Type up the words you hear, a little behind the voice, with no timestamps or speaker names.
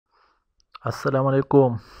Assalamu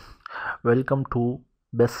alaikum. Welcome to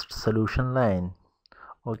Best Solution Line.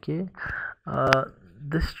 Okay, uh,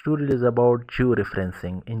 this tutorial is about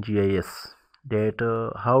georeferencing in GIS. That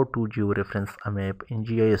how to georeference a map in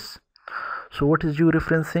GIS. So, what is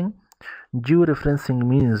georeferencing? Georeferencing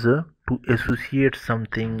means to associate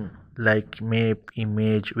something like map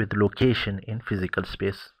image with location in physical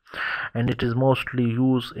space, and it is mostly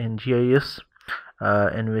used in GIS,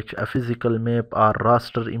 in which a physical map or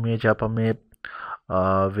raster image of a map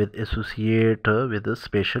with associate with a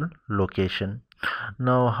spatial location.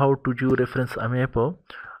 Now, how to georeference a map?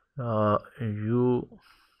 You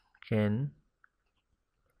can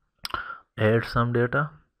add some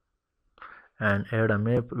data and add a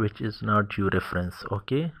map which is not georeference.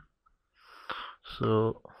 Okay,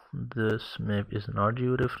 so this map is not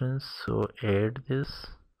georeference, so add this.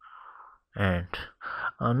 And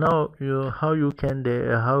now how you can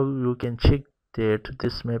check that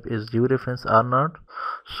this map is georeference or not.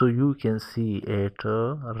 So you can see at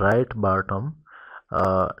right bottom,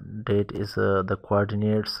 that is the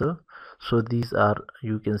coordinates. So these are,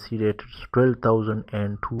 you can see that it's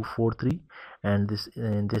 12,243, and this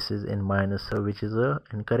is in minus, which is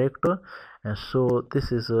incorrect. And so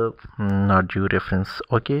this is not georeference.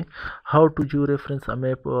 Okay, how to georeference a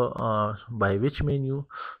map? By which menu?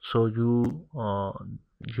 So you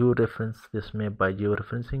reference this map by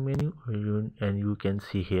georeferencing menu, and you can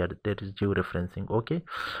see here that is georeferencing. Okay,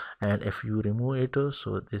 and if you remove it,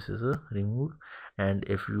 so this is a remove. And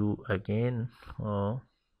if you again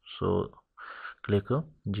so click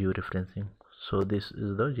georeferencing, so this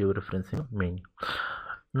is the georeferencing menu.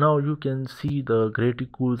 Now you can see the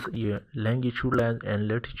graticules, longitude lines and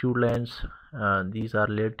latitude lines. These are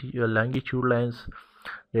longitude lines,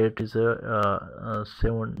 that is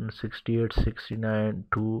 768, 69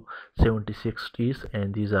 to 76 degrees,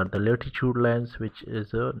 and these are the latitude lines, which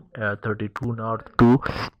is 32 north to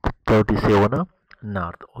 37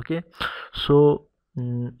 north. Okay, so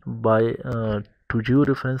by to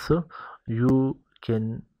georeference, you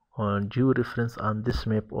can georeference on this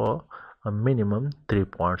map or a minimum 3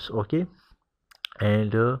 points. Okay,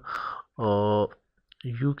 and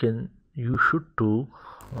you should to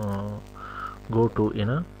go to in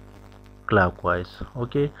a clockwise.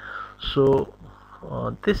 Okay, so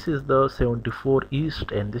this is the 74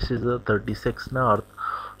 east and this is the 36 north.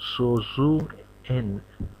 So zoom in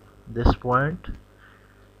this point,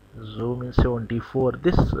 zoom in 74.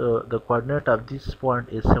 This the coordinate of this point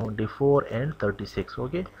is 74 and 36.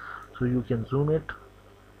 Okay, so you can zoom it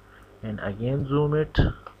and again zoom it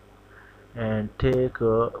and take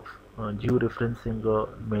georeferencing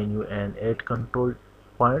menu and add control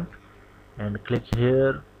point and click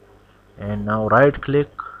here, and now right click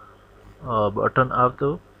button of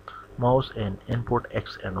the mouse and input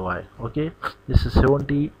X and Y. Okay, this is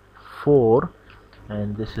 74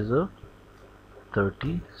 and this is a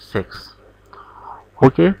 36.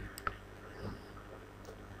 Okay,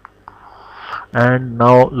 and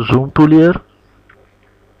now zoom to layer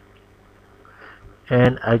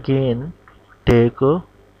and again take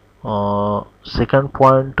second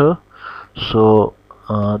point. So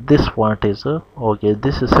this point is okay,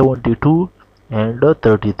 this is 72 and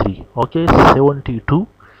 33. Okay, 72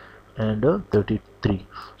 and 33.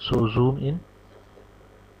 So zoom in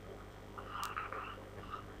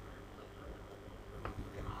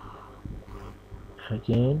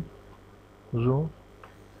again, zoom,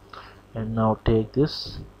 and now take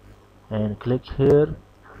this and click here,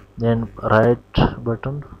 then right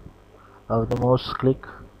button of the mouse click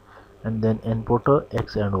and then input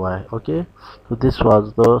X and Y. Okay, so this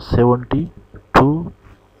was the 72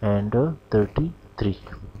 and 33.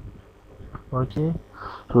 Okay,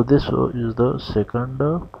 so this is the second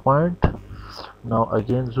point. Now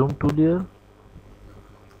again zoom to layer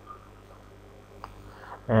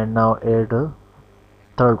and now add a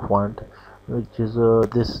third point, which is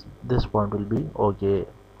this point will be okay.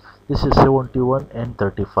 This is 71 and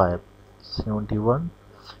 35. 71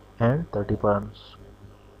 and 35.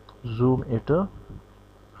 Zoom it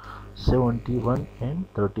 71 and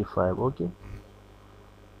 35. Okay,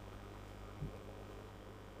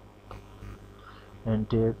 and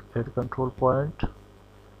take add control point,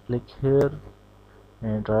 click here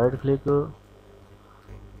and right click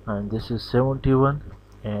and this is 71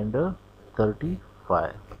 and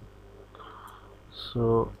 35.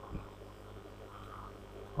 So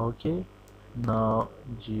okay, now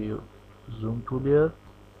zoom to layer.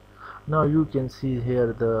 Now you can see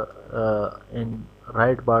here the in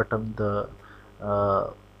right bottom the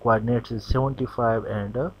coordinates is 75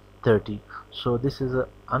 and 30. So this is a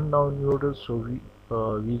unknown node, so we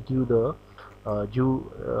give the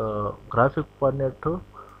geographic coordinate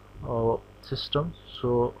system.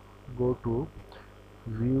 So go to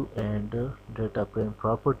view and data frame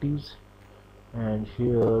properties, and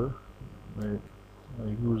here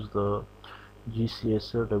use the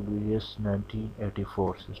GCS WS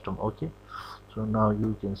 1984 system. Okay, so now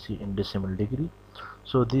you can see in decimal degree.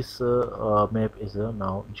 So this map is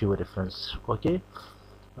now georeference. Okay,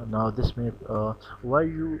 now this map, why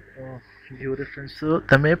you georeference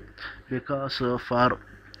the map? Because for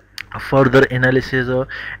further analysis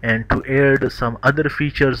and to add some other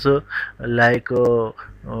features like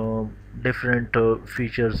different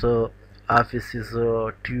features, offices,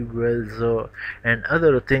 tube wells, and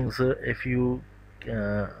other things. If you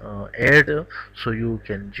add, so you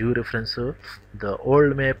can georeference the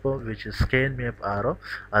old map, which is scan map, or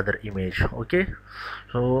other image. Okay,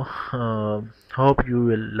 so hope you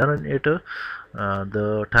will learn it,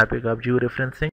 the topic of georeferencing.